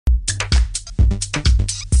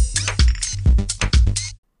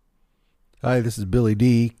Hi, this is Billy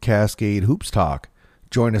D, Cascade Hoops Talk.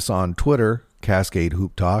 Join us on Twitter, Cascade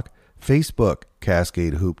Hoop Talk, Facebook,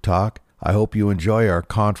 Cascade Hoop Talk. I hope you enjoy our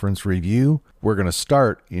conference review. We're going to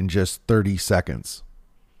start in just 30 seconds.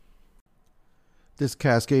 This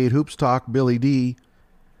Cascade Hoops Talk, Billy D.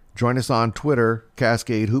 Join us on Twitter,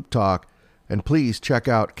 Cascade Hoop Talk, and please check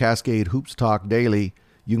out Cascade Hoops Talk Daily.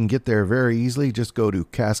 You can get there very easily. Just go to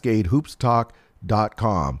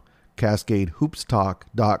cascadehoopstalk.com,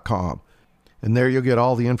 cascadehoopstalk.com. And there you'll get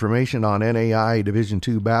all the information on NAI Division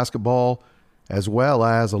II basketball, as well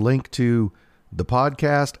as a link to the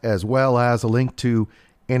podcast, as well as a link to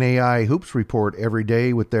NAI Hoops Report every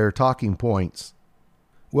day with their talking points.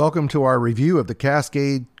 Welcome to our review of the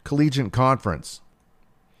Cascade Collegiate Conference.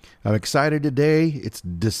 I'm excited today. It's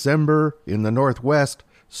December in the Northwest.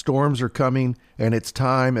 Storms are coming, and it's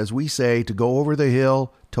time, as we say, to go over the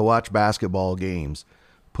hill to watch basketball games.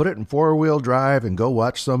 Put it in four-wheel drive and go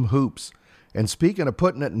watch some hoops. And speaking of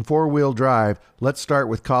putting it in four-wheel drive, let's start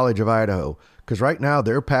with College of Idaho, because right now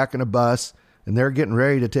they're packing a bus and they're getting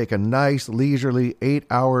ready to take a nice leisurely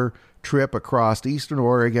 8-hour trip across eastern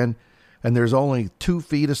Oregon, and there's only 2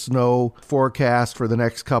 feet of snow forecast for the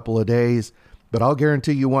next couple of days. But I'll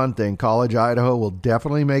guarantee you one thing, College of Idaho will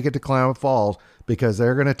definitely make it to Klamath Falls because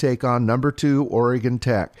they're going to take on number 2 Oregon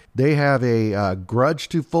Tech. They have a grudge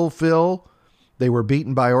to fulfill. They were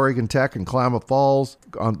beaten by Oregon Tech and Klamath Falls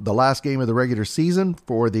on the last game of the regular season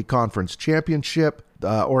for the conference championship.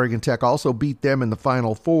 Oregon Tech also beat them in the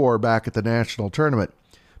Final Four back at the national tournament.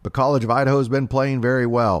 But College of Idaho has been playing very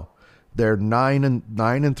well. They're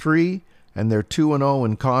 9-3, and they're 2-0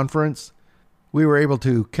 in conference. We were able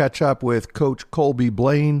to catch up with Coach Colby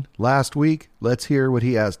Blaine last week. Let's hear what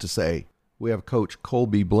he has to say. We have Coach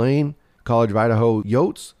Colby Blaine, College of Idaho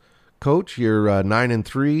Yotes. Coach, you're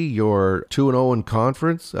 9-3, you're 2-0 in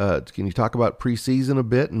conference. Can you talk about preseason a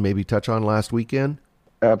bit and maybe touch on last weekend?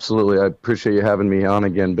 Absolutely. I appreciate you having me on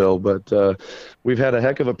again, Bill. But we've had a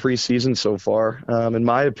heck of a preseason so far. In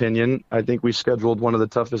my opinion, I think we scheduled one of the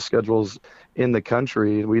toughest schedules in the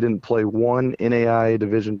country. We didn't play one NAI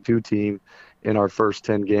Division II team in our first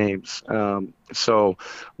 10 games. So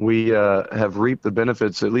we have reaped the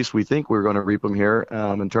benefits, at least we think we're going to reap them here,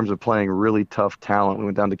 in terms of playing really tough talent. We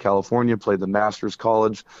went down to California, played the Masters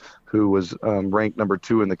College, who was ranked number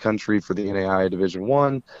 2 in the country for the NAI Division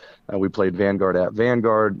I. We played Vanguard at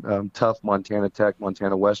Vanguard, tough Montana Tech,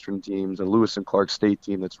 Montana Western teams, and Lewis and Clark State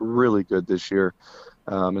team that's really good this year.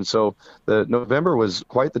 And so the November was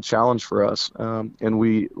quite the challenge for us. And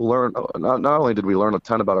we learned, not only did we learn a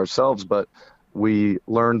ton about ourselves, but we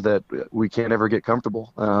learned that we can't ever get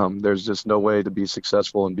comfortable. There's just no way to be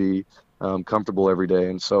successful and be comfortable every day.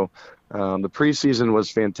 And so the preseason was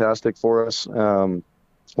fantastic for us.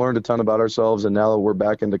 Learned a ton about ourselves, and now that we're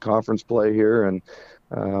back into conference play here, and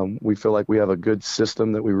we feel like we have a good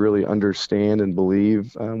system that we really understand and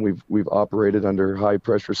believe. We've operated under high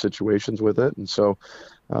pressure situations with it, and so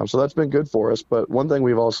that's been good for us. But one thing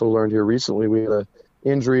we've also learned here recently, we had an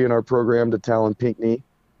injury in our program to Talon Pinckney.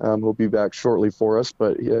 He'll be back shortly for us,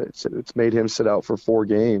 but it's made him sit out for 4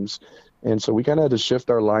 games. And so we kind of had to shift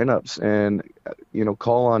our lineups and,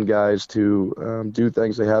 call on guys to do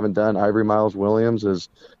things they haven't done. Ivory Miles Williams has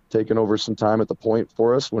taken over some time at the point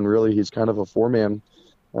for us when really he's kind of a 4-man.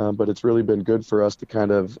 But it's really been good for us to kind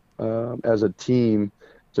of, as a team,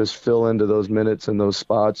 just fill into those minutes and those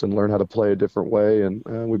spots and learn how to play a different way. And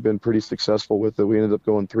we've been pretty successful with it. We ended up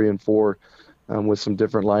going 3-4 with some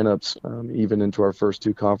different lineups, even into our first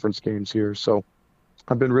 2 conference games here. So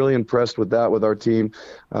I've been really impressed with that with our team.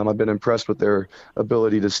 I've been impressed with their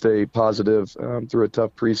ability to stay positive through a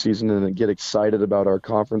tough preseason and get excited about our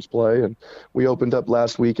conference play. And we opened up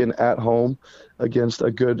last weekend at home against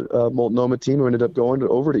a good Multnomah team who ended up going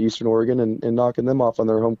over to Eastern Oregon and knocking them off on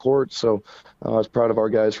their home court. So I was proud of our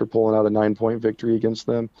guys for pulling out a 9-point victory against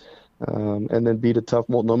them. And then beat a tough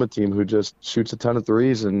Multnomah team who just shoots a ton of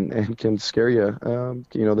threes and can scare you.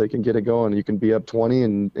 They can get it going. You can be up 20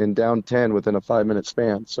 and down 10 within a 5-minute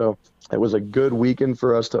span. So it was a good weekend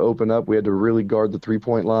for us to open up. We had to really guard the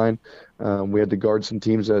 3-point line. We had to guard some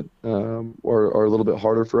teams that are a little bit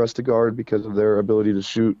harder for us to guard because of their ability to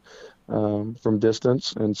shoot from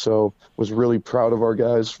distance. And so was really proud of our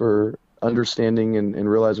guys for understanding and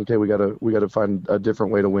realizing, okay, we gotta find a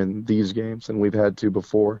different way to win these games than we've had to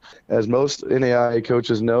before. As most NAIA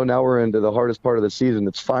coaches know, now we're into the hardest part of the season.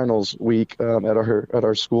 It's finals week at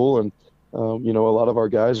our school, and a lot of our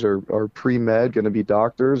guys are pre-med, going to be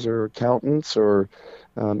doctors or accountants or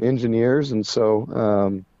engineers, and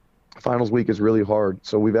so finals week is really hard.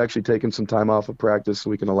 So we've actually taken some time off of practice so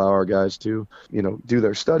we can allow our guys to, do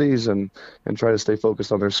their studies and try to stay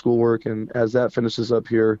focused on their schoolwork. And as that finishes up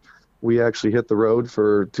here, we actually hit the road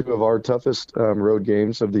for two of our toughest road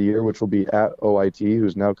games of the year, which will be at OIT,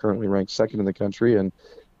 who's now currently ranked second in the country, and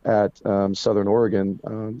at Southern Oregon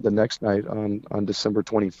the next night on December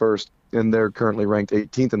 21st, and they're currently ranked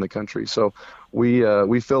 18th in the country. So we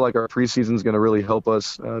feel like our preseason is going to really help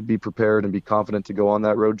us be prepared and be confident to go on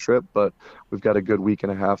that road trip. But we've got a good week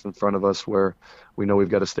and a half in front of us where we know we've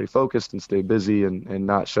got to stay focused and stay busy and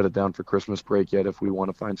not shut it down for Christmas break yet if we want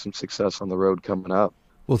to find some success on the road coming up.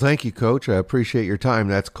 Well, thank you, Coach. I appreciate your time.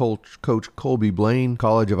 That's Coach Colby Blaine,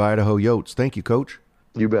 College of Idaho Yotes. Thank you, Coach.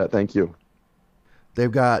 You bet. Thank you.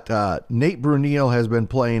 They've got Nate Brunel has been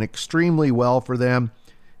playing extremely well for them.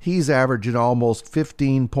 He's averaging almost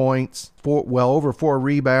 15 points, over 4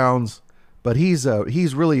 rebounds, but he's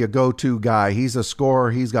really a go-to guy. He's a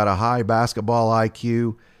scorer. He's got a high basketball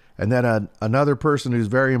IQ. And then another person who's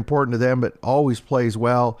very important to them but always plays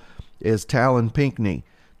well is Talon Pinckney.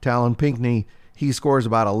 Talon Pinckney, he scores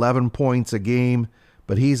about 11 points a game,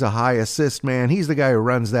 but he's a high assist man. He's the guy who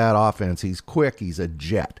runs that offense. He's quick. He's a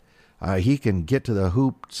jet. He can get to the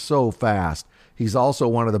hoop so fast. He's also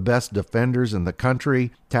one of the best defenders in the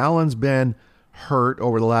country. Talon's been hurt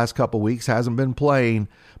over the last couple weeks, hasn't been playing,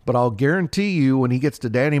 but I'll guarantee you when he gets to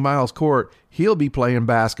Danny Miles Court, he'll be playing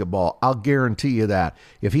basketball. I'll guarantee you that.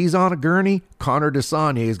 If he's on a gurney, Connor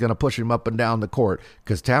DeSaulnier is going to push him up and down the court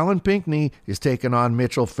because Talon Pinckney is taking on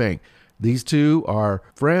Mitchell Fink. These two are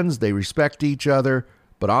friends. They respect each other,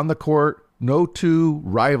 but on the court, no two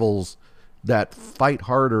rivals that fight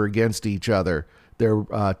harder against each other. They're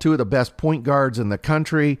two of the best point guards in the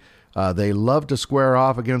country. They love to square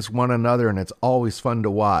off against one another, and it's always fun to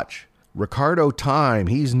watch. Ricardo Time,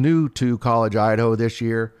 he's new to College Idaho this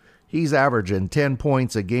year. He's averaging 10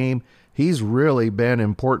 points a game. He's really been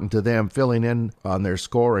important to them, filling in on their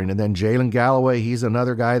scoring. And then Jalen Galloway, he's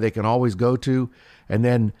another guy they can always go to. And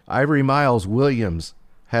then Ivory Miles Williams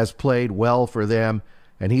has played well for them,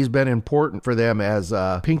 and he's been important for them as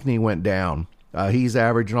Pinckney went down. He's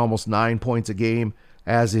averaging almost 9 points a game,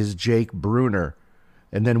 as is Jake Bruner.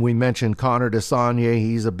 And then we mentioned Connor DeSaulnier.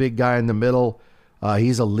 He's a big guy in the middle.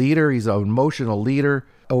 He's a leader. He's an emotional leader,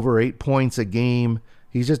 over 8 points a game.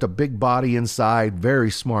 He's just a big body inside,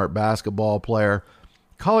 very smart basketball player.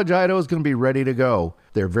 College Idaho is going to be ready to go.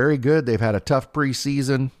 They're very good. They've had a tough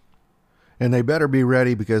preseason, and they better be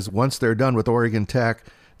ready because once they're done with Oregon Tech,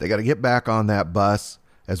 they got to get back on that bus.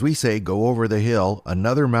 As we say, go over the hill,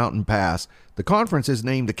 another mountain pass. The conference is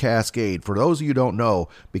named the Cascade, for those of you who don't know,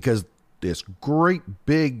 because this great,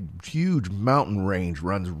 big, huge mountain range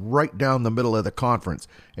runs right down the middle of the conference.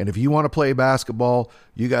 And if you want to play basketball,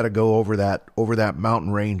 you got to go over that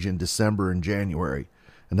mountain range in December and January.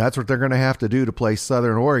 And that's what they're going to have to do to play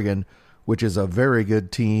Southern Oregon, which is a very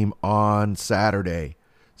good team on Saturday.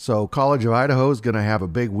 So College of Idaho is going to have a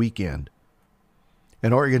big weekend.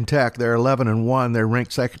 And Oregon Tech, they're 11-1. They're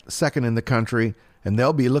ranked second in the country, and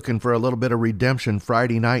they'll be looking for a little bit of redemption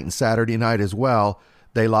Friday night and Saturday night as well.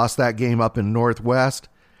 They lost that game up in Northwest,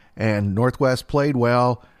 and Northwest played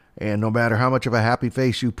well, and no matter how much of a happy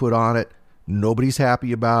face you put on it, nobody's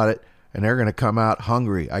happy about it, and they're going to come out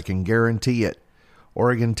hungry. I can guarantee it.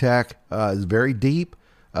 Oregon Tech is very deep.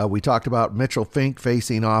 We talked about Mitchell Fink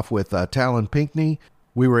facing off with Talon Pinckney.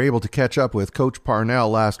 We were able to catch up with Coach Parnell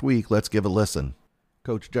last week. Let's give a listen.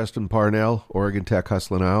 Coach Justin Parnell, Oregon Tech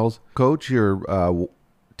Hustlin' Owls. Coach, you're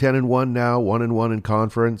 10-1 now, 1-1 in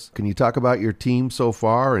conference. Can you talk about your team so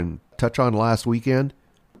far and touch on last weekend?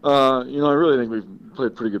 I really think we've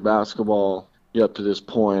played pretty good basketball up to this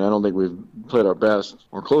point. I don't think we've played our best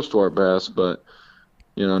or close to our best, but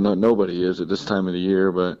nobody is at this time of the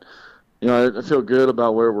year. But I feel good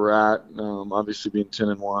about where we're at. Obviously, being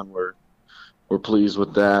 10-1, we're pleased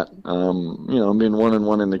with that. Being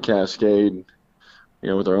 1-1 in the Cascade,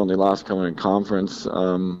 with our only loss coming in conference,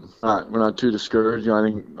 we're not too discouraged. I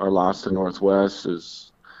think our loss to Northwest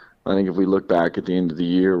is, I think if we look back at the end of the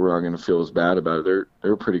year, we're not going to feel as bad about it.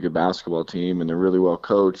 They're a pretty good basketball team, and they're really well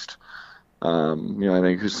coached. I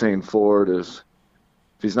think Hussein Ford is,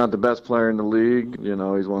 if he's not the best player in the league,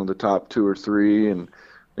 he's one of the top 2 or 3, and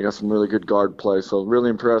they got some really good guard play. So really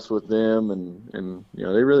impressed with them, and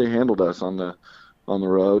they really handled us on the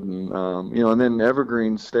road, and and then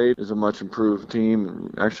Evergreen State is a much improved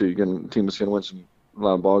team. Actually, again, a team that's going to win a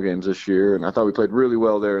lot of ball games this year, and I thought we played really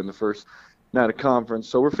well there in the first night of conference.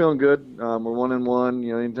 So we're feeling good. We're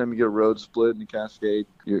 1-1. Anytime you get a road split in the Cascade,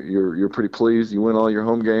 you're pretty pleased. You win all your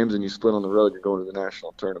home games and you split on the road, you're going to the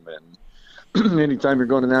national tournament. Anytime you're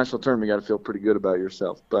going to the national tournament, you got to feel pretty good about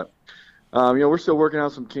yourself. But we're still working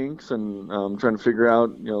out some kinks and trying to figure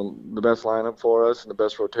out the best lineup for us and the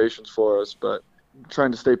best rotations for us. But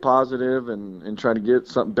trying to stay positive and trying to get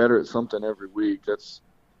something better at something every week. That's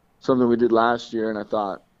something we did last year, and I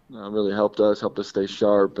thought really helped us stay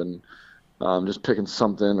sharp, and just picking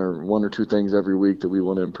something or one or two things every week that we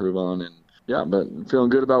want to improve on. And yeah, but feeling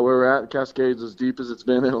good about where we're at. Cascade's as deep as it's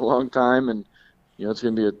been in a long time, and it's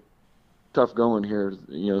going to be a tough going here,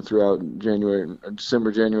 throughout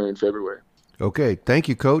December, January, and February. Okay, thank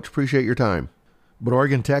you, Coach. Appreciate your time. But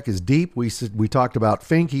Oregon Tech is deep. We talked about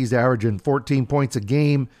Fink. He's averaging 14 points a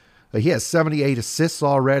game. He has 78 assists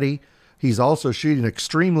already. He's also shooting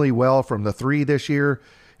extremely well from the three this year.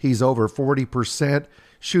 He's over 40%,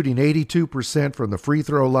 shooting 82% from the free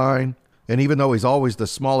throw line. And even though he's always the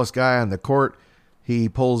smallest guy on the court, he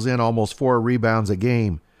pulls in almost 4 rebounds a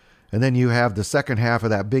game. And then you have the second half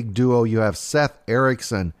of that big duo. You have Seth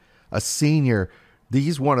Erickson, a senior.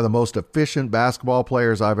 He's one of the most efficient basketball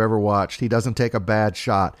players I've ever watched. He doesn't take a bad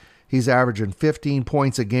shot. He's averaging 15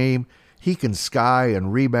 points a game. He can sky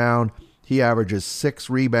and rebound. He averages 6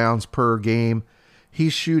 rebounds per game.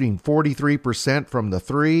 He's shooting 43% from the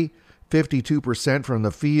three, 52% from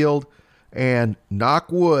the field, and knock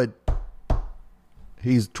wood,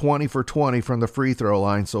 he's 20 for 20 from the free throw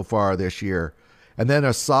line so far this year. And then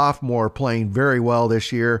a sophomore playing very well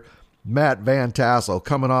this year, Matt Van Tassel,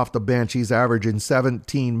 coming off the bench. He's averaging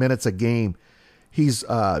 17 minutes a game. He's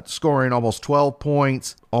scoring almost 12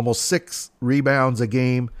 points, almost 6 rebounds a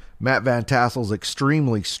game. Matt Van Tassel's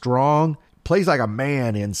extremely strong, plays like a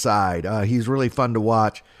man inside. He's really fun to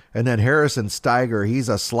watch. And then Harrison Steiger, he's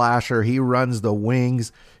a slasher. He runs the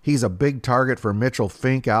wings. He's a big target for Mitchell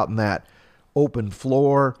Fink out in that open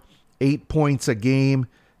floor. 8 points a game.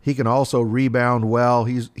 He can also rebound well.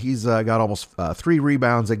 He's got almost 3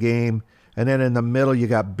 rebounds a game. And then in the middle, you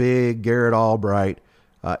got big Garrett Albright,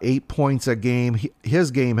 8 points a game. His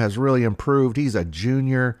game has really improved. He's a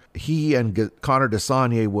junior. He and Connor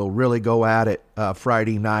DeSaulnier will really go at it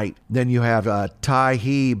Friday night. Then you have Ty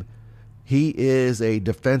Heeb. He is a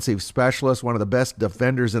defensive specialist, one of the best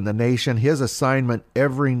defenders in the nation. His assignment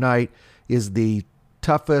every night is the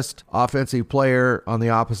toughest offensive player on the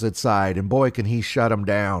opposite side, and boy, can he shut him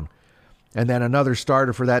down. And then another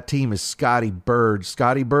starter for that team is Scotty Burge.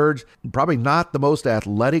 Scotty Burge, probably not the most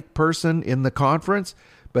athletic person in the conference,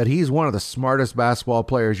 but he's one of the smartest basketball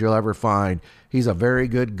players you'll ever find. He's a very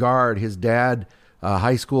good guard. His dad, a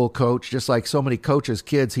high school coach, just like so many coaches'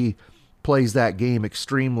 kids, he plays that game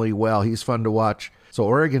extremely well. He's fun to watch. So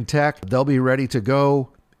Oregon Tech, they'll be ready to go.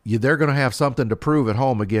 They're going to have something to prove at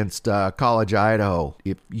home against College Idaho.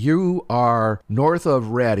 If you are north of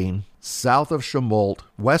Reading, south of Humboldt,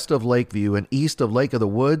 west of Lakeview, and east of Lake of the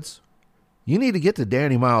Woods, you need to get to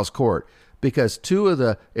Danny Miles Court, because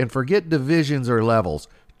and forget divisions or levels,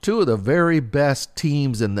 2 of the very best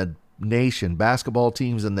teams in the nation, basketball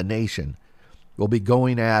teams in the nation, will be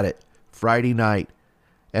going at it Friday night.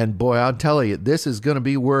 And boy, I'll tell you, this is going to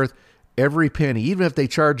be worth every penny, even if they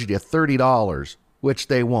charged you $30. Which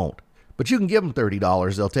they won't. But you can give them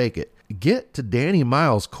 $30, they'll take it. Get to Danny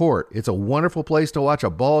Miles Court. It's a wonderful place to watch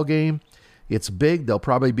a ball game. It's big. There'll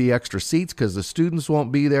probably be extra seats because the students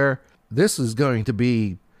won't be there. This is going to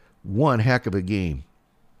be one heck of a game.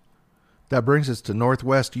 That brings us to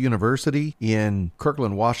Northwest University in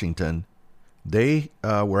Kirkland, Washington. They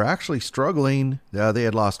were actually struggling. They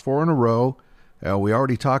had lost 4 in a row. We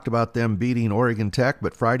already talked about them beating Oregon Tech,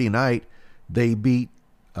 but Friday night they beat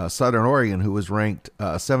Southern Oregon, who was ranked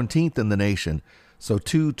 17th in the nation. So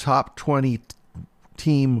 2 top 20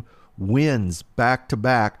 team wins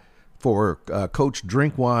back-to-back for Coach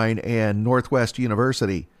Drinkwine and Northwest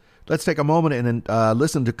University. Let's take a moment and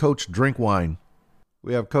listen to Coach Drinkwine.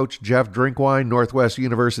 We have Coach Jeff Drinkwine, Northwest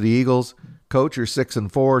University Eagles. Coach, you're 6-4,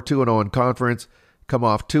 2-0 in conference. Come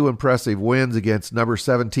off 2 impressive wins against number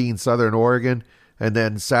 17 Southern Oregon. And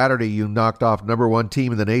then Saturday you knocked off number 1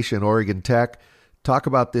 team in the nation, Oregon Tech. Talk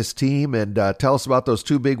about this team and tell us about those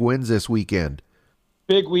 2 big wins this weekend.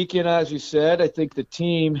 Big weekend, as you said. I think the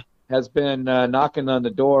team has been knocking on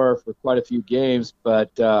the door for quite a few games,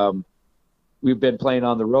 but we've been playing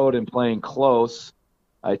on the road and playing close.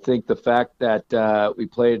 I think the fact that we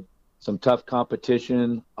played some tough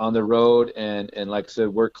competition on the road and like I said,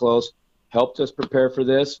 we're close, helped us prepare for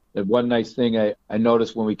this. And one nice thing I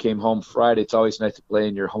noticed when we came home Friday, it's always nice to play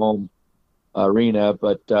in your home arena,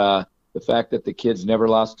 but the fact that the kids never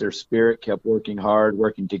lost their spirit, kept working hard,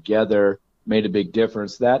 working together, made a big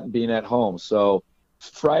difference, that and being at home. So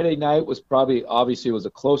Friday night was obviously it was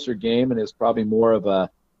a closer game, and it was probably more of a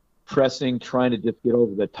pressing, trying to just get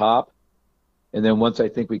over the top. And then once I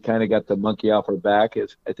think we kind of got the monkey off our back,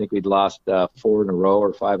 I think we'd lost 4 in a row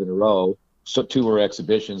or 5 in a row. So 2 were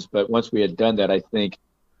exhibitions. But once we had done that, I think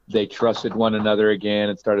they trusted one another again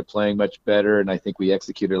and started playing much better, and I think we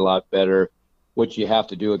executed a lot better, which you have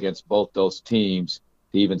to do against both those teams.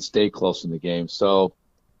 to even stay close in the game. So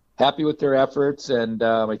happy with their efforts, and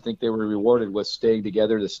I think they were rewarded with staying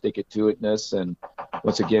together, the stick-it-to-itness, and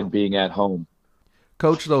once again being at home.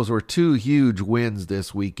 Coach, those were two huge wins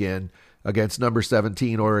this weekend against number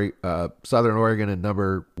 17 Southern Oregon and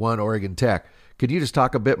number 1 Oregon Tech. Could you just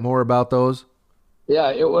talk a bit more about those?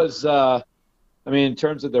 Yeah, it was, in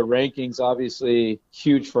terms of the rankings, obviously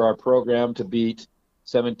huge for our program to beat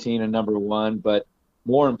 17 and number 1, but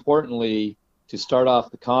more importantly, to start off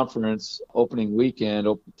the conference opening weekend,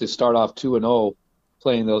 to start off 2-0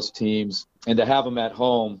 playing those teams, and to have them at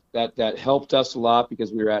home, that helped us a lot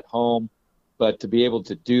because we were at home. But to be able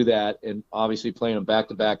to do that and obviously playing them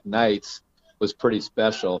back-to-back nights was pretty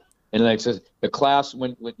special. And like I said, the class,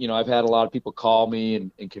 when I've had a lot of people call me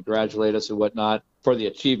and congratulate us and whatnot for the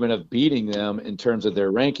achievement of beating them in terms of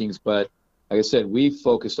their rankings. But like I said, we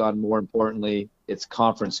focused on, more importantly, it's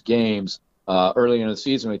conference games. Early in the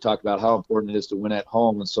season, we talked about how important it is to win at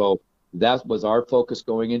home. And so that was our focus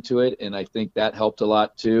going into it. And I think that helped a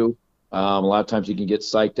lot too. A lot of times you can get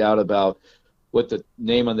psyched out about what the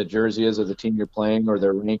name on the jersey is of the team you're playing or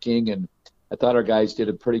their ranking. And I thought our guys did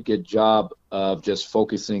a pretty good job of just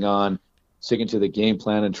focusing on sticking to the game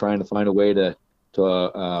plan and trying to find a way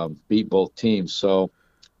to beat both teams. So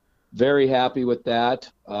very happy with that.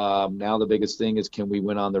 Now the biggest thing is, can we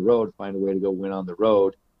win on the road, find a way to go win on the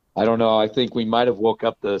road. I don't know. I think we might have woke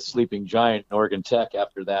up the sleeping giant in Oregon Tech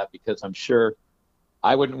after that, because I'm sure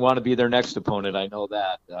I wouldn't want to be their next opponent. I know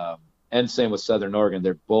that. And same with Southern Oregon.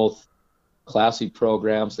 They're both classy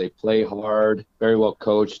programs. They play hard, very well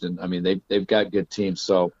coached, and they've got good teams.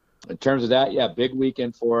 So in terms of that, yeah, big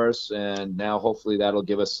weekend for us, and now hopefully that'll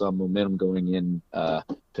give us some momentum going in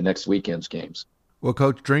to next weekend's games. Well,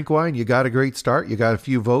 Coach Drinkwine, you got a great start. You got a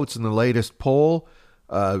few votes in the latest poll.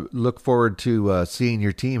 Look forward to seeing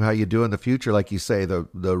your team, how you do in the future. Like you say,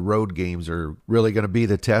 the road games are really going to be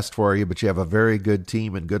the test for you, but you have a very good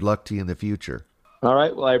team, and good luck to you in the future. All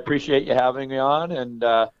right. Well, I appreciate you having me on, and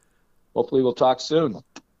hopefully we'll talk soon.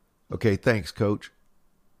 Okay, thanks, Coach.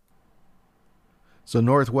 So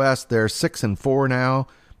Northwest, they're 6-4 now,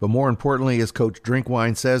 but more importantly, as Coach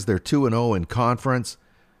Drinkwine says, they're 2-0 in conference.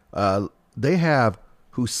 They have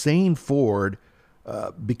Hussein Ford.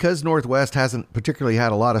 Because Northwest hasn't particularly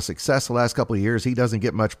had a lot of success the last couple of years, he doesn't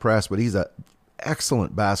get much press, but he's an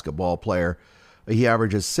excellent basketball player. He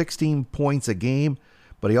averages 16 points a game,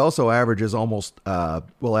 but he also averages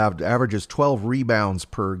averages 12 rebounds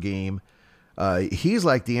per game. He's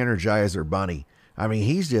like the Energizer Bunny.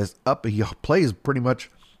 He's just up. He plays pretty much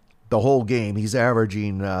the whole game. He's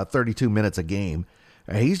averaging 32 minutes a game.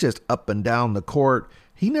 He's just up and down the court.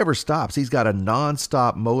 He never stops. He's got a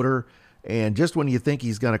nonstop motor. And just when you think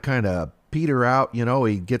he's going to kind of peter out,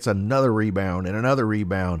 he gets another rebound and another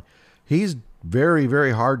rebound. He's very,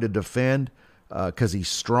 very hard to defend because he's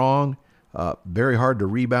strong, very hard to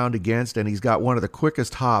rebound against, and he's got one of the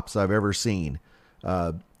quickest hops I've ever seen.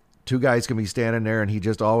 Two guys can be standing there, and he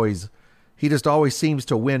just always seems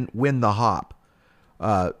to win the hop.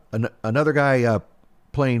 Another guy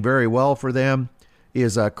playing very well for them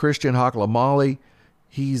is Christian Haklamali.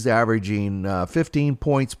 He's averaging 15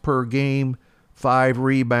 points per game, 5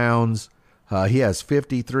 rebounds. He has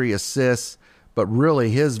 53 assists, but really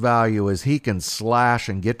his value is he can slash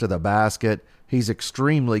and get to the basket. He's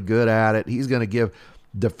extremely good at it. He's going to give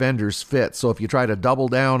defenders fits. So if you try to double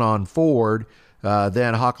down on Ford,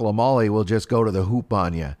 then Haklamali will just go to the hoop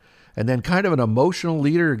on you. And then kind of an emotional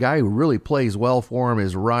leader, a guy who really plays well for him,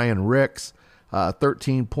 is Ryan Ricks,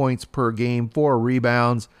 13 points per game, 4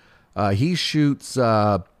 rebounds. He shoots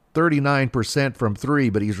 39% from 3,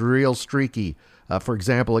 but he's real streaky. For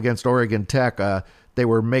example, against Oregon Tech, they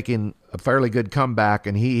were making a fairly good comeback,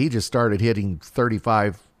 and he just started hitting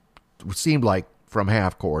 35, seemed like from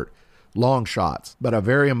half court, long shots. But a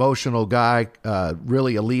very emotional guy,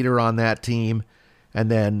 really a leader on that team. And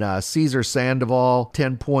then Cesar Sandoval,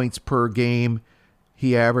 10 points per game.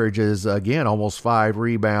 He averages, again, almost 5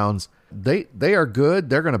 rebounds. They are good.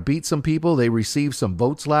 They're going to beat some people. They received some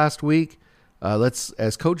votes last week.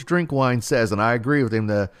 As Coach Drinkwine says, and I agree with him,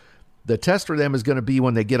 the test for them is going to be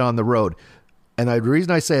when they get on the road. And the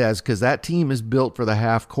reason I say that is because that team is built for the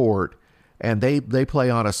half court, and they play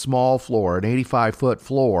on a small floor, an 85-foot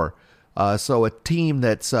floor. So a team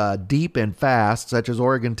that's deep and fast, such as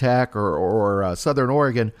Oregon Tech or Southern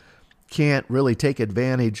Oregon, can't really take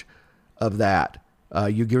advantage of that.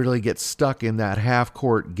 You really get stuck in that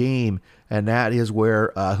half-court game, and that is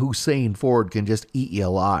where Hussein Ford can just eat you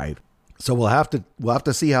alive. So we'll have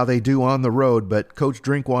to see how they do on the road, but Coach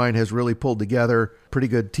Drinkwine has really pulled together a pretty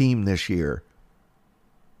good team this year.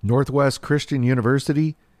 Northwest Christian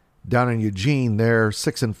University, down in Eugene. They're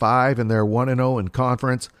 6-5 and they're 1-0 in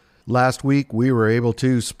conference. Last week, we were able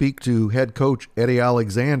to speak to head coach Eddie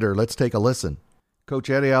Alexander. Let's take a listen. Coach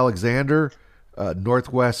Eddie Alexander,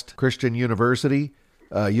 Northwest Christian University.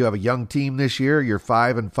 You have a young team this year. You're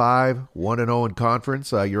 5-5, 1-0 in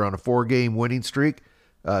conference. You're on a 4-game winning streak.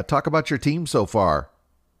 Talk about your team so far.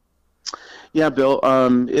 Yeah, Bill.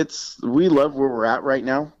 We love where we're at right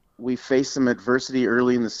now. We faced some adversity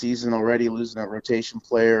early in the season already, losing a rotation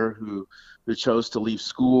player who chose to leave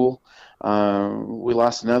school. We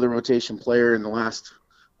lost another rotation player in the last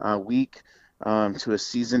week to a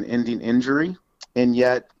season-ending injury, and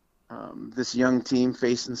yet this young team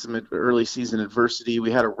facing some early season adversity.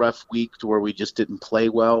 We had a rough week to where we just didn't play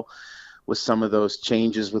well with some of those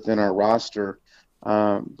changes within our roster.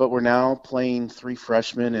 But we're now playing 3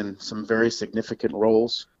 freshmen in some very significant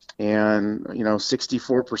roles. And,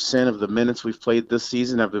 64% of the minutes we've played this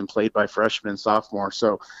season have been played by freshmen and sophomores.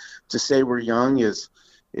 So to say we're young is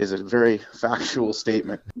a very factual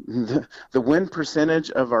statement. The win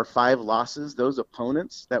percentage of our 5 losses, those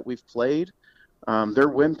opponents that we've played, their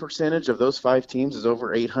win percentage of those 5 teams is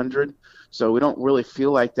over 800. So we don't really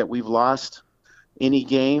feel like that we've lost any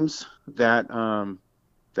games that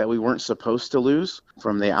we weren't supposed to lose.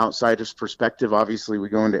 From the outsider's perspective, obviously we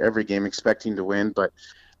go into every game expecting to win, but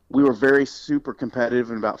we were very super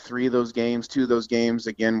competitive in about 3 of those games. 2 of those games,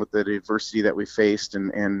 again, with the adversity that we faced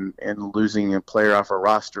and losing a player off our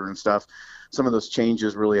roster and stuff, some of those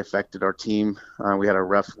changes really affected our team. We had a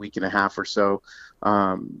rough week and a half or so,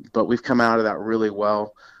 but we've come out of that really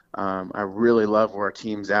well. I really love where our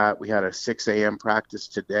team's at. We had a 6 a.m. practice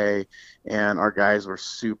today, and our guys were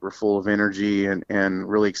super full of energy and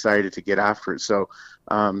really excited to get after it. So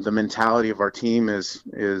the mentality of our team is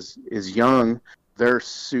young. They're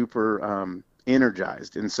super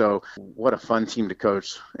energized, and so what a fun team to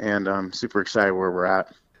coach, and I'm super excited where we're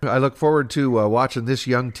at. I look forward to watching this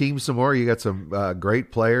young team some more. You got some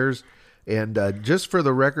great players, and just for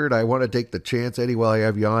the record, I want to take the chance, Eddie, while I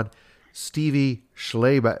have you on, Stevie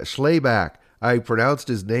Schleback. I pronounced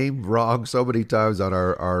his name wrong so many times on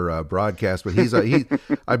our broadcast, but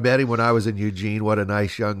I met him when I was in Eugene. What a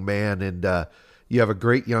nice young man, and you have a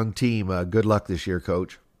great young team. Good luck this year,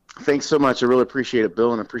 Coach. Thanks so much. I really appreciate it,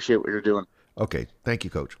 Bill, and appreciate what you're doing. Okay. Thank you,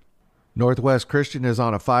 Coach. Northwest Christian is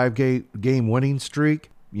on a 5-game winning streak.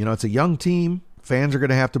 It's a young team. Fans are going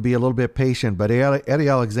to have to be a little bit patient, but Eddie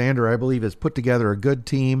Alexander, I believe, has put together a good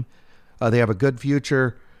team. They have a good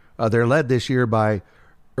future. They're led this year by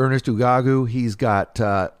Ernest Ugagu. He's got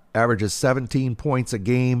averages 17 points a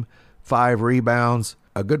game, 5 rebounds,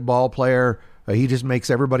 a good ball player. He just makes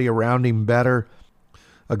everybody around him better.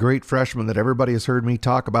 A great freshman that everybody has heard me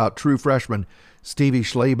talk about, true freshman, Stevie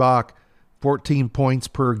Schlebach, 14 points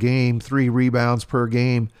per game, 3 rebounds per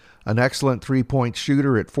game, an excellent three-point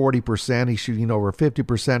shooter at 40%. He's shooting over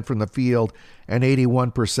 50% from the field and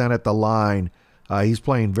 81% at the line. He's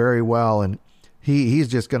playing very well, and he's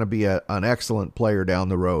just going to be an excellent player down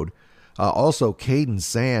the road. Also, Caden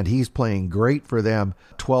Sand, he's playing great for them,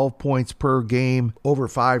 12 points per game, over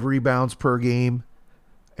 5 rebounds per game,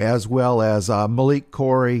 as well as Malik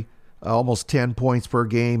Corey, almost 10 points per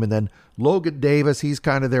game. And then Logan Davis, he's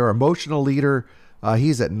kind of their emotional leader.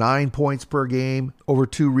 He's at 9 points per game, over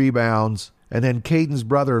 2 rebounds. And then Caden's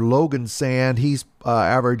brother, Logan Sand, he's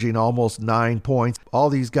averaging almost 9 points. All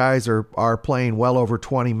these guys are playing well over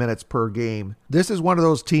 20 minutes per game. This is one of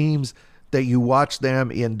those teams that you watch them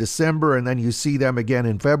in December and then you see them again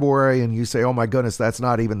in February and you say, oh my goodness, that's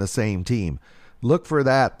not even the same team. Look for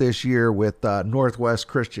that this year with Northwest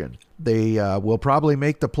Christian. They will probably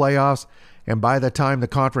make the playoffs, and by the time the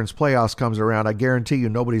conference playoffs comes around, I guarantee you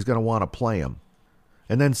nobody's going to want to play them.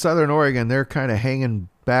 And then Southern Oregon, they're kind of hanging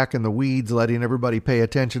back in the weeds, letting everybody pay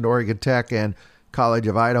attention to Oregon Tech and College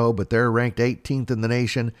of Idaho, but they're ranked 18th in the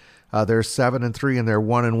nation. They're 7-3, and they're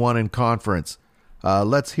 1-1 in conference.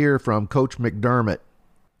 Let's hear from Coach McDermott.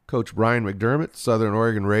 Coach Brian McDermott, Southern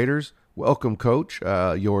Oregon Raiders. Welcome, Coach.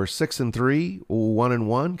 You're 6-3,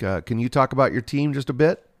 1-1. Can you talk about your team just a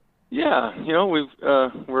bit? Yeah,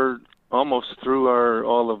 we're almost through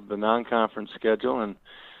all of the non-conference schedule, and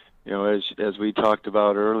as we talked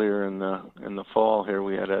about earlier in the fall here,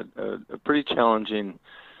 we had a pretty challenging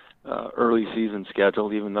early season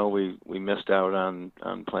schedule. Even though we missed out on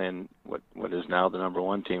playing what is now the number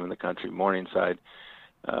 1 team in the country, Morningside.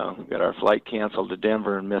 We got our flight canceled to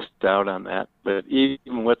Denver and missed out on that. But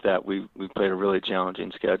even with that, we played a really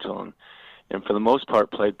challenging schedule, and for the most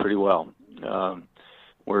part played pretty well.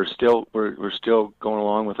 We're still going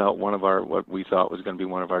along without one of our, what we thought was going to be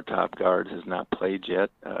one of our top guards has not played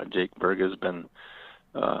yet. Jake Berg has been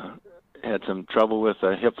had some trouble with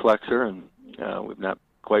a hip flexor, and we've not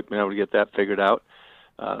quite been able to get that figured out.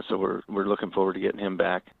 So we're looking forward to getting him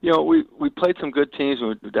back. You know, we played some good teams. We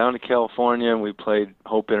went down to California and we played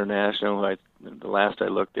Hope International. The last I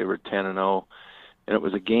looked, they were 10-0, and it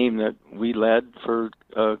was a game that we led for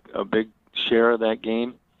a big share of that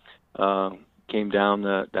game. Came down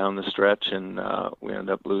the stretch, and we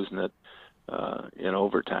ended up losing it in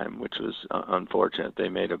overtime, which was unfortunate. They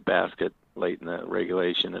made a basket late in the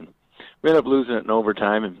regulation, and we ended up losing it in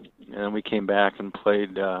overtime. And then we came back and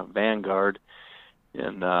played Vanguard,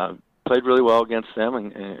 and played really well against them,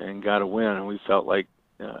 and got a win. And we felt like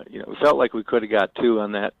we could have got 2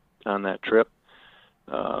 on that trip,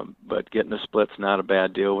 but getting the split's not a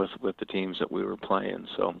bad deal with the teams that we were playing.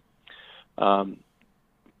 So.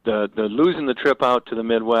 The losing the trip out to the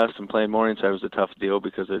Midwest and playing Morningside was a tough deal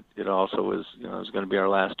because it also was, it was going to be our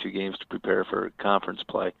last 2 games to prepare for conference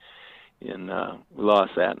play, and we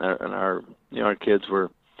lost that, and our kids were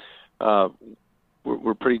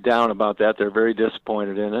pretty down about that. They're very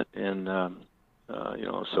disappointed in it, and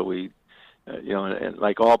so we and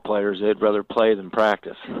like all players, they'd rather play than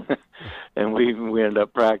practice, and we ended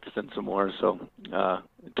up practicing some more. So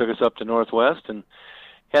it took us up to Northwest and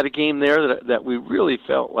had a game there that we really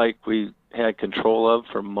felt like we had control of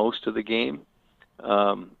for most of the game.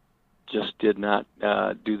 Just did not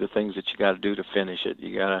do the things that you got to do to finish it.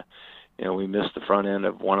 You got to, we missed the front end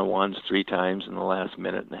of 1-on-1s 3 times in the last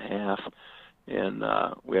minute and a half, and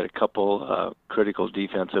we had a couple critical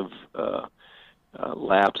defensive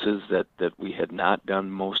lapses that we had not done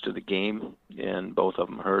most of the game, and both of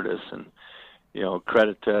them hurt us. And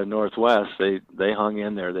credit to Northwest, they hung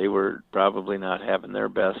in there. They were probably not having their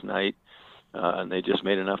best night, and they just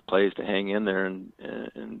made enough plays to hang in there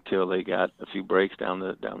until they got a few breaks down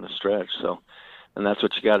the stretch. So, and that's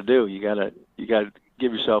what you got to do. You got to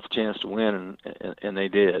give yourself a chance to win, and they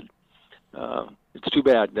did. It's too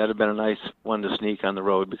bad. That'd have been a nice one to sneak on the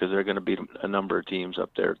road because they're going to beat a number of teams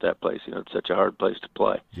up there at that place. It's such a hard place to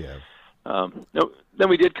play. Yeah. Then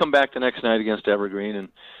we did come back the next night against Evergreen, and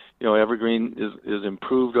Evergreen is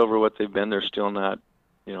improved over what they've been. They're still not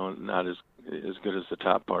as good as the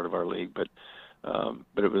top part of our league, but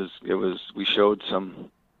it was we showed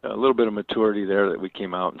a little bit of maturity there that we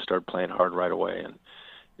came out and started playing hard right away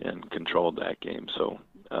and controlled that game. So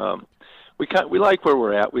we like where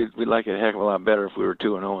we're at. We'd like it a heck of a lot better if we were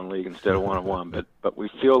 2-0 in league instead of 1-1. But we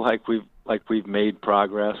feel like we've made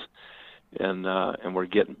progress. And we're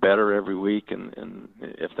getting better every week, and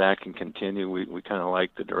if that can continue, we kind of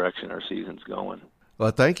like the direction our season's going.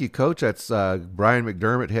 Well, thank you, Coach. That's Brian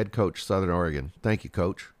McDermott, head coach, Southern Oregon. Thank you,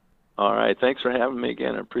 Coach. All right. Thanks for having me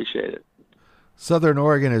again. I appreciate it. Southern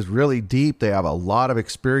Oregon is really deep. They have a lot of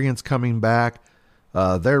experience coming back.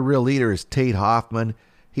 Their real leader is Tate Hoffman.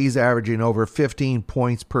 He's averaging over 15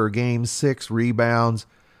 points per game, 6 rebounds.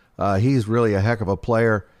 He's really a heck of a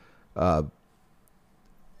player.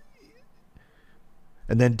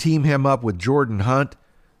 And then team him up with Jordan Hunt,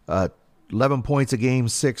 11 points a game,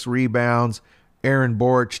 6 rebounds. Aaron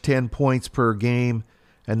Borch, 10 points per game.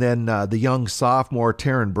 And then the young sophomore,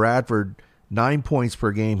 Taryn Bradford, 9 points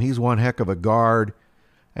per game. He's one heck of a guard.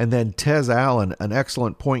 And then Tez Allen, an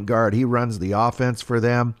excellent point guard. He runs the offense for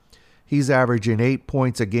them. He's averaging 8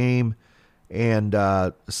 points a game and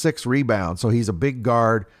 6 rebounds. So he's a big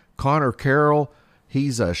guard. Connor Carroll,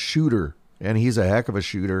 he's a shooter, and he's a heck of a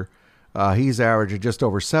shooter. He's averaging just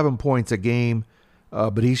over 7 points a game,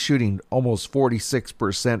 but he's shooting almost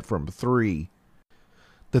 46% from 3.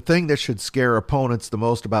 The thing that should scare opponents the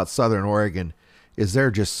most about Southern Oregon is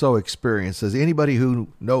they're just so experienced. As anybody who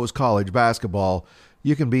knows college basketball,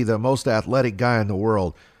 you can be the most athletic guy in the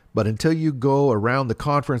world, but until you go around the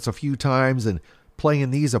conference a few times and play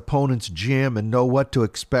in these opponents' gym and know what to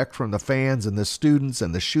expect from the fans and the students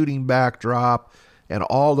and the shooting backdrop and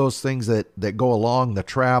all those things that go along the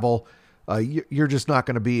travel, you're just not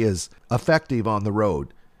going to be as effective on the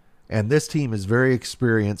road. And this team is very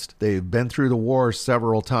experienced. They've been through the war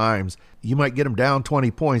several times. You might get them down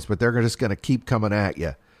 20 points, but they're just going to keep coming at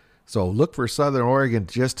you. So look for Southern Oregon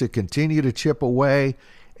just to continue to chip away,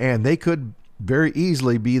 and they could very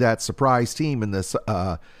easily be that surprise team in this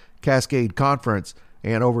Cascade Conference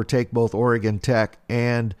and overtake both Oregon Tech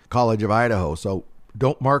and College of Idaho. So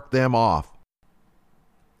don't mark them off.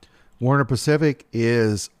 Warner Pacific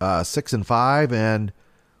is 6-5 and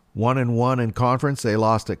 1-1 in conference. They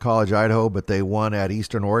lost at College Idaho, but they won at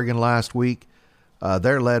Eastern Oregon last week.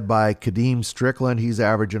 They're led by Kadeem Strickland. He's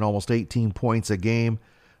averaging almost 18 points a game.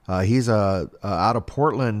 He's out of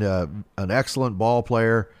Portland, an excellent ball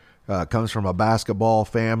player. Comes from a basketball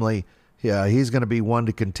family. Yeah, he's going to be one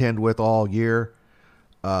to contend with all year.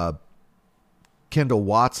 Kendall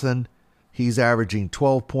Watson, he's averaging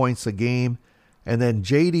 12 points a game. And then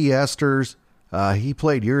J.D. Esters, he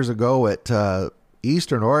played years ago at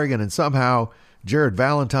Eastern Oregon, and somehow Jared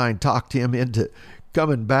Valentine talked him into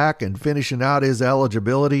coming back and finishing out his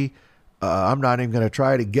eligibility. I'm not even going to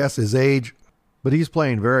try to guess his age, but he's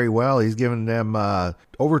playing very well. He's given them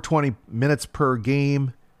over 20 minutes per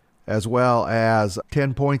game, as well as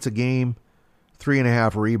 10 points a game,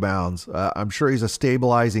 3.5 rebounds. I'm sure he's a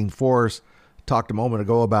stabilizing force. Talked a moment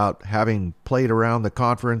ago about having played around the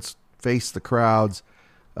conference, faced the crowds.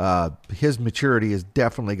 His maturity has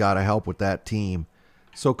definitely got to help with that team.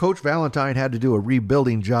 So Coach Valentine had to do a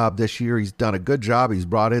rebuilding job this year. He's done a good job. He's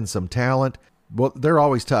brought in some talent. Well, they're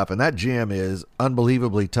always tough, and that gym is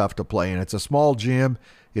unbelievably tough to play in. It's a small gym.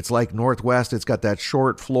 It's like Northwest. It's got that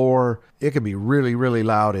short floor. It can be really, really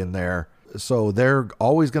loud in there. So they're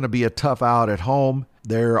always going to be a tough out at home.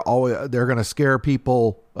 They're going to scare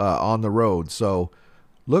people on the road. So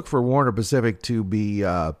look for Warner Pacific to be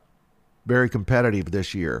very competitive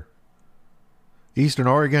this year. Eastern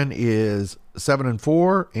Oregon is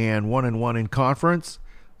 7-4 and 1-1 in conference.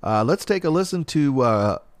 Let's take a listen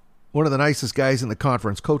to one of the nicest guys in the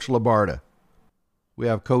conference, Coach Labarda. We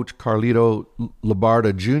have Coach Carlito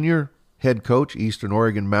Labarda Jr., head coach, Eastern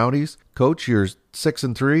Oregon Mounties. Coach, you're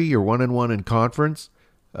 6-3. You're 1-1 in conference.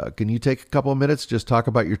 Can you take a couple of minutes, just talk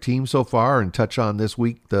about your team so far and touch on this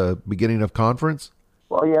week, the beginning of conference?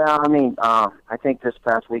 Well, yeah, I mean, I think this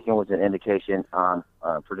past weekend was an indication on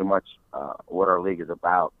pretty much what our league is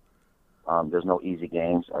about. There's no easy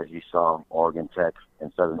games. As you saw, Oregon Tech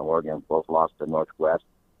and Southern Oregon both lost to Northwest.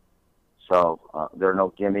 So there are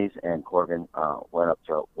no gimmies, and Corgan went up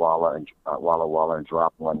to Walla and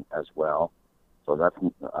dropped one as well. So that's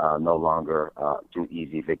no longer two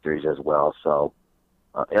easy victories as well. So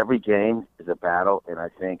every game is a battle, and I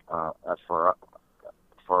think that's for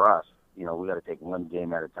us. You know, we got to take one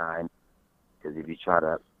game at a time, because if you try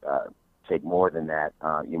to take more than that,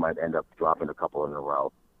 you might end up dropping a couple in a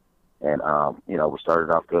row. And, you know, we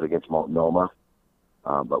started off good against Multnomah,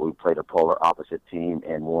 but we played a polar opposite team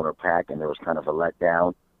in Warner Pack, and there was kind of a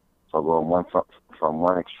letdown. So going from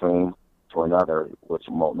one extreme to another, which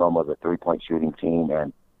Multnomah was a three-point shooting team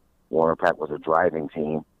and Warner Pack was a driving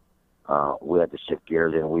team, we had to shift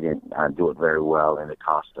gears, and we didn't do it very well, and it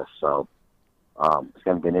cost us. So it's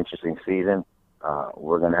going to be an interesting season.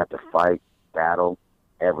 We're going to have to fight, battle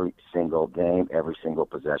every single game, every single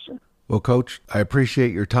possession. Well, Coach, I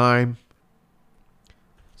appreciate your time.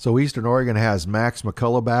 So Eastern Oregon has Max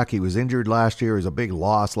McCullough back. He was injured last year. It was a big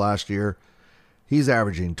loss last year. He's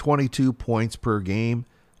averaging 22 points per game.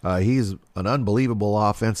 He's an unbelievable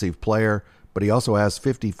offensive player, but he also has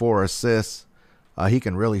 54 assists. He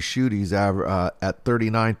can really shoot. He's at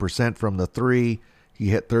 39% from the three. He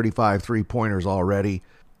hit 35 three-pointers already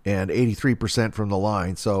and 83% from the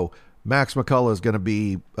line. So Max McCullough is going to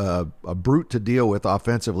be a brute to deal with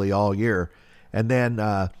offensively all year. And then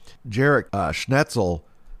Jarek Schnetzel,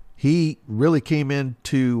 he really came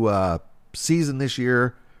into season this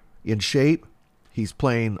year in shape. He's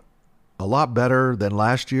playing a lot better than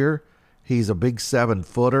last year. He's a big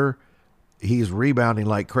 7-footer. He's rebounding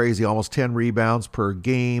like crazy, almost 10 rebounds per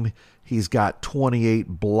game. He's got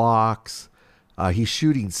 28 blocks. He's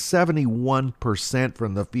shooting 71%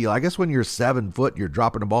 from the field. I guess when you're 7 foot, you're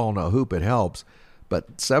dropping the ball in a hoop, it helps.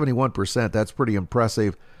 But 71%, that's pretty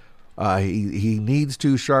impressive. He needs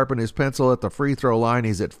to sharpen his pencil at the free throw line.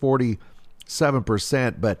 He's at 47%,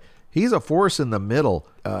 but he's a force in the middle.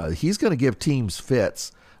 He's going to give teams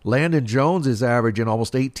fits. Landon Jones is averaging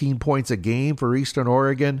almost 18 points a game for Eastern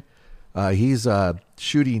Oregon. He's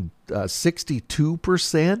shooting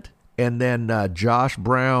 62%. And then Josh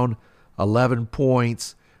Brown, 11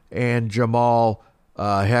 points, and Jamal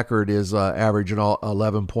Heckard is averaging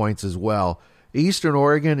 11 points as well. Eastern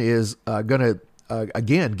Oregon is going to,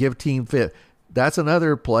 again, give team fit. That's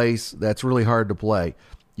another place that's really hard to play.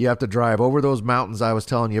 You have to drive over those mountains I was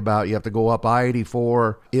telling you about. You have to go up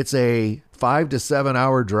I-84. It's a 5 to 7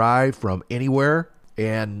 hour drive from anywhere,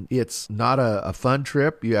 and it's not a fun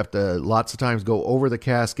trip. You have to lots of times go over the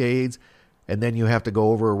Cascades, and then you have to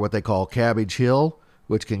go over what they call Cabbage Hill,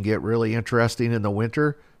 which can get really interesting in the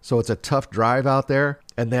winter. So it's a tough drive out there.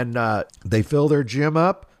 And then they fill their gym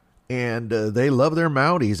up, and they love their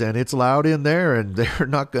Mounties, and it's loud in there, and they're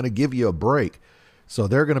not going to give you a break. So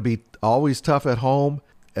they're going to be always tough at home.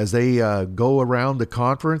 As they go around the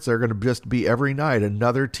conference, they're going to just be every night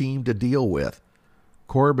another team to deal with.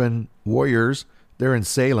 Corbin Warriors, they're in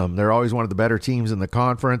Salem. They're always one of the better teams in the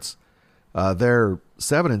conference. They're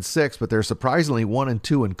 7-6, but they're surprisingly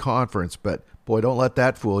 1-2 in conference. But boy, don't let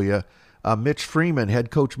that fool you. Mitch Freeman, head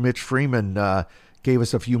coach Mitch Freeman, gave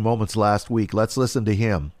us a few moments last week. Let's listen to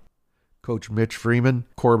him. Coach Mitch Freeman,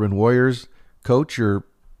 Corbin Warriors. Coach, you're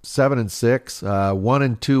 7-6,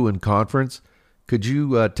 1-2 in conference. Could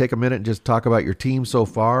you take a minute and just talk about your team so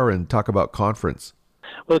far and talk about conference?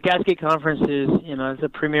 Well, the Cascade Conference is, it's a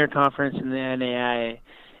premier conference in the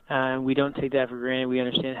NAIA. We don't take that for granted. We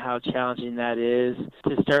understand how challenging that is.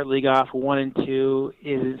 To start league off 1-2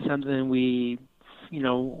 is something we,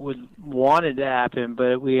 would wanted to happen,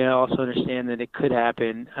 but we also understand that it could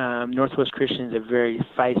happen. Northwest Christian is a very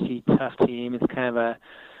feisty, tough team. It's kind of a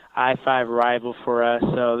I-5 rival for us,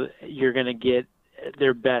 so you're going to get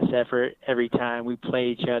their best effort every time we play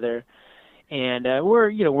each other. And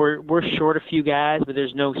we're short a few guys, but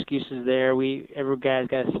there's no excuses there. Every guy's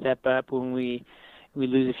got to step up. When we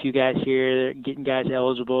lose a few guys here, getting guys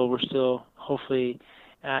eligible. We're still hopefully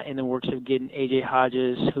in the works of getting AJ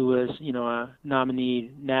Hodges, who was a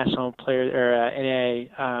nominee national player or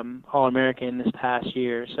NAIA All-American this past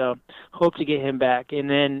year. So hope to get him back. And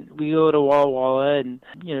then we go to Walla Walla and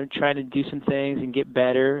trying to do some things and get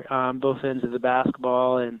better on both ends of the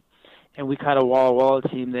basketball. And we caught a Walla Walla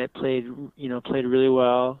team that played really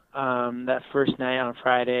well that first night on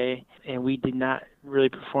Friday, and we did not really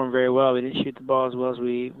perform very well. We didn't shoot the ball as well as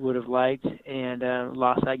we would have liked, and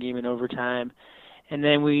lost that game in overtime. And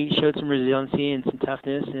then we showed some resiliency and some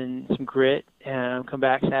toughness and some grit. Come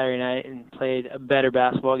back Saturday night and played a better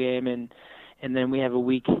basketball game, and then we have a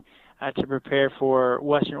week to prepare for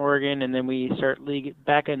Western Oregon, and then we start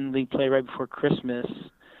back in league play right before Christmas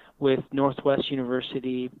with Northwest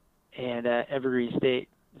University and Evergreen State.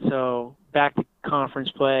 So back to conference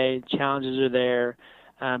play, challenges are there,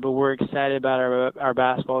 but we're excited about our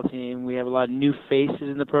basketball team. We have a lot of new faces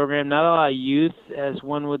in the program, not a lot of youth as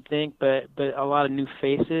one would think, but a lot of new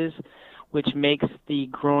faces, which makes the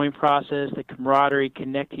growing process, the camaraderie,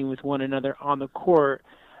 connecting with one another on the court,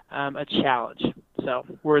 a challenge. So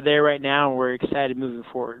we're there right now, and we're excited moving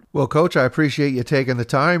forward. Well, Coach, I appreciate you taking the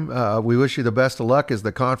time. We wish you the best of luck as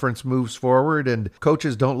the conference moves forward. And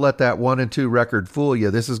coaches, don't let that 1-2 record fool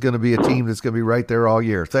you. This is going to be a team that's going to be right there all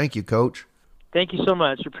year. Thank you, Coach. Thank you so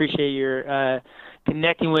much. Appreciate your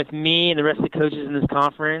connecting with me and the rest of the coaches in this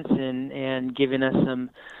conference and giving us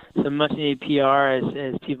some much needed PR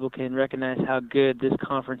as people can recognize how good this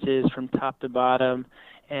conference is from top to bottom.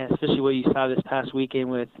 And especially what you saw this past weekend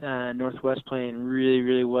with Northwest playing really,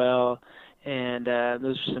 really well. And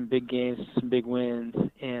those are some big games, some big wins.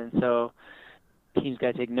 And so teams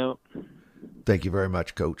got to take note. Thank you very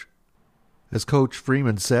much, Coach. As Coach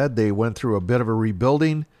Freeman said, they went through a bit of a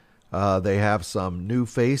rebuilding. They have some new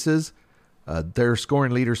faces. Their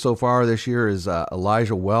scoring leader so far this year is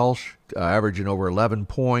Elijah Welsh, averaging over 11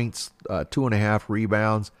 points, 2.5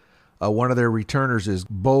 rebounds. One of their returners is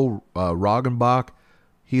Bo Roggenbach.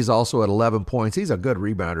 He's also at 11 points. He's a good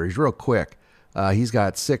rebounder. He's real quick. He's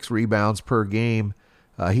got 6 rebounds per game.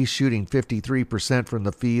 He's shooting 53% from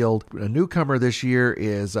the field. A newcomer this year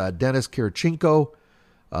is Dennis Kirchenko,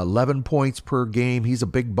 11 points per game. He's a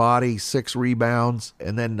big body, 6 rebounds.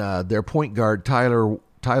 And then their point guard, Tyler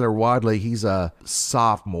Wadley, he's a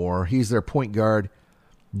sophomore. He's their point guard,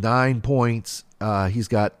 9 points. He's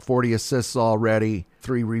got 40 assists already,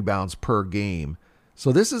 3 rebounds per game.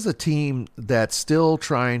 So this is a team that's still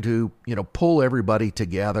trying to, pull everybody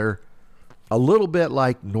together, a little bit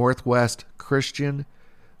like Northwest Christian,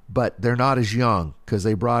 but they're not as young because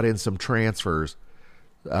they brought in some transfers.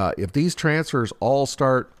 If these transfers all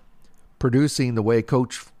start producing the way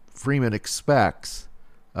Coach Freeman expects,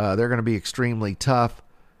 they're going to be extremely tough.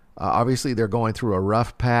 Obviously, they're going through a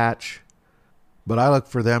rough patch, but I look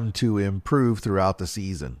for them to improve throughout the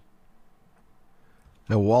season.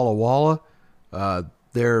 Now, Walla Walla,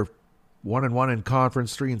 they're 1-1 in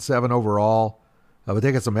conference, 3-7 overall. But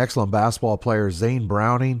they got some excellent basketball players. Zane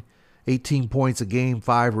Browning, 18 points a game,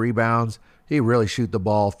 5 rebounds. He really shoot the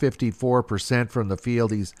ball 54% from the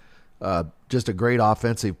field. He's just a great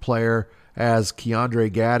offensive player, as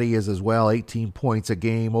Keandre Gaddy is as well, 18 points a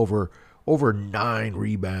game, over 9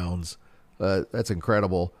 rebounds. That's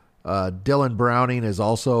incredible. Dylan Browning is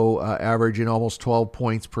also averaging almost 12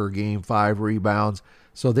 points per game, 5 rebounds.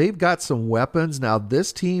 So they've got some weapons. Now,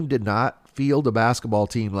 this team did not field a basketball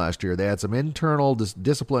team last year. They had some internal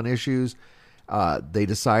discipline issues. They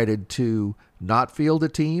decided to not field a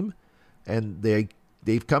team, and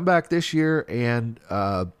they've come back this year, and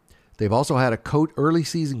they've also had a early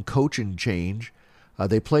season coaching change.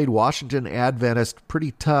 They played Washington Adventist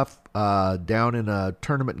pretty tough down in a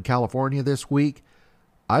tournament in California this week.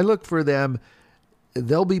 I look for them.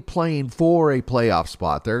 They'll be playing for a playoff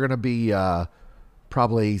spot. They're going to be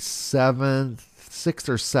probably 6th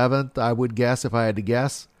or 7th, I would guess, if I had to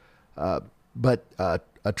guess. But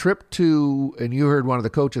a trip to, and you heard one of the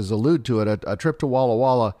coaches allude to it, a trip to Walla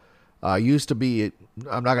Walla used to be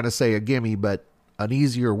I'm not going to say a gimme, but an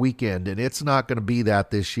easier weekend, and it's not going to be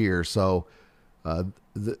that this year. So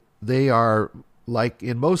they are, like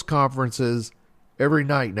in most conferences, every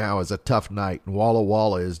night now is a tough night, and Walla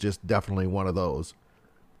Walla is just definitely one of those.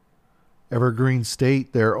 Evergreen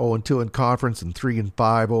State, they're 0-2 in conference and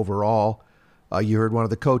 3-5 overall. You heard one of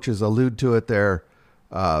the coaches allude to it. They're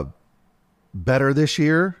better this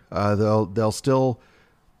year. They'll still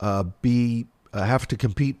have to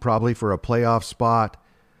compete probably for a playoff spot.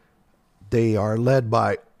 They are led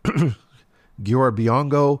by Gior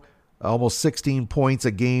Biongo, almost 16 points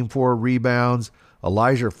a game, 4 rebounds.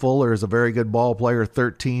 Elijah Fuller is a very good ball player,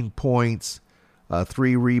 13 points,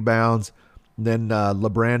 3 rebounds. And then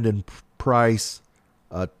LeBrandon Price,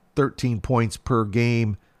 13 points per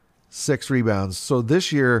game, 6 rebounds. So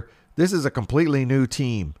this year, this is a completely new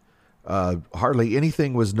team. Hardly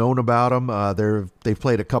anything was known about them. They've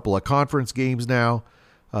played a couple of conference games now.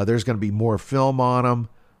 There's going to be more film on them.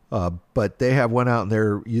 But they have went out and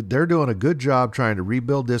they're doing a good job trying to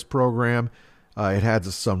rebuild this program. It had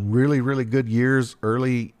some really, really good years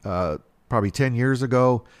early, probably 10 years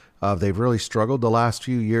ago. They've really struggled the last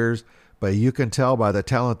few years, but you can tell by the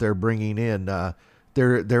talent they're bringing in,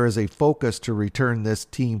 there is a focus to return this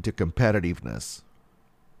team to competitiveness.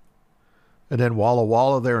 And then Walla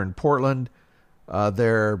Walla, they're in Portland.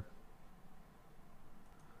 They're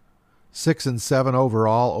 6-7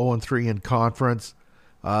 overall, 0-3 in conference.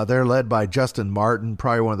 They're led by Justin Martin,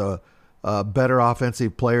 probably one of the better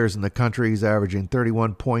offensive players in the country. He's averaging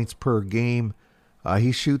 31 points per game.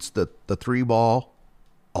 He shoots the 3 ball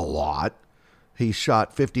a lot. He's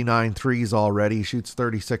shot 59 threes already. He shoots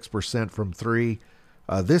 36% from 3.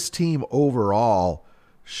 This team overall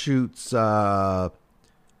shoots,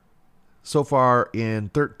 so far in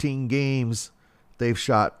 13 games, they've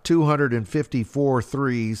shot 254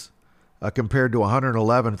 threes compared to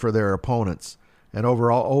 111 for their opponents. And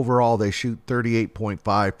overall, they shoot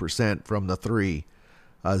 38.5% from the 3.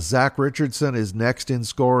 Zach Richardson is next in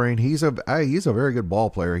scoring. He's a very good ball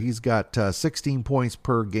player. He's got 16 points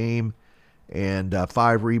per game and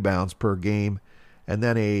 5 rebounds per game. And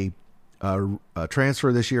then a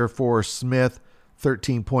transfer this year for Smith,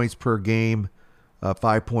 13 points per game,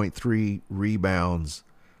 5.3 rebounds.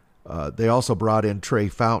 They also brought in Trey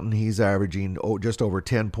Fountain. He's averaging just over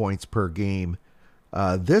 10 points per game.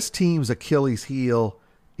 This team's Achilles heel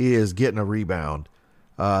is getting a rebound.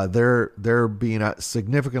 They're being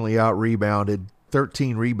significantly out-rebounded.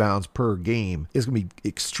 13 rebounds per game. It's going to be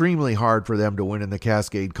extremely hard for them to win in the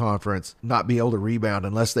Cascade Conference, not be able to rebound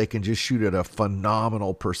unless they can just shoot at a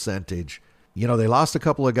phenomenal percentage. You know, they lost a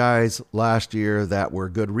couple of guys last year that were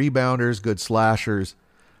good rebounders, good slashers.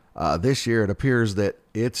 This year it appears that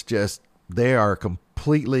it's just they are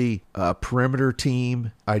completely a perimeter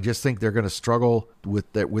team. I just think they're going to struggle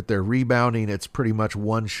with their rebounding. It's pretty much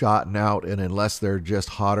one shot and out, and unless they're just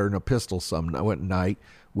hotter than a pistol some night,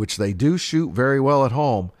 which they do shoot very well at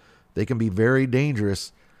home, they can be very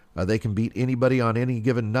dangerous. They can beat anybody on any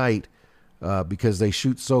given night because they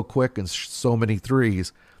shoot so quick and so many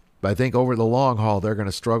threes. But I think over the long haul, they're going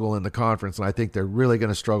to struggle in the conference, and I think they're really going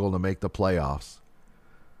to struggle to make the playoffs.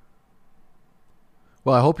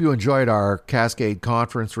 Well, I hope you enjoyed our Cascade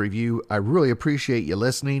Conference review. I really appreciate you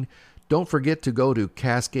listening. Don't forget to go to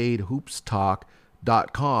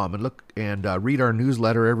CascadeHoopsTalk.com and look and read our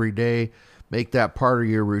newsletter every day. Make that part of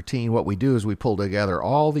your routine. What we do is we pull together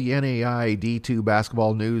all the NAIA D2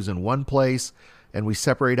 basketball news in one place, and we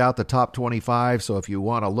separate out the top 25. So if you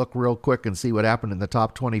want to look real quick and see what happened in the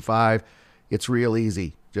top 25, it's real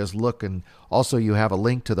easy. Just look, and also you have a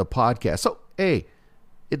link to the podcast. So, hey,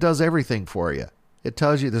 it does everything for you. It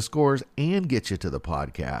tells you the scores and gets you to the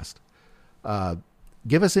podcast.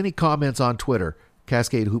 Give us any comments on Twitter,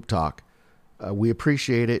 Cascade Hoop Talk. We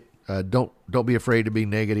appreciate it. Don't be afraid to be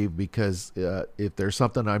negative, because if there's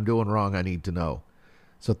something I'm doing wrong, I need to know.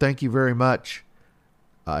 So thank you very much.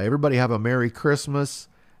 Everybody have a Merry Christmas,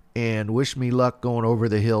 and wish me luck going over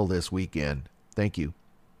the hill this weekend. Thank you.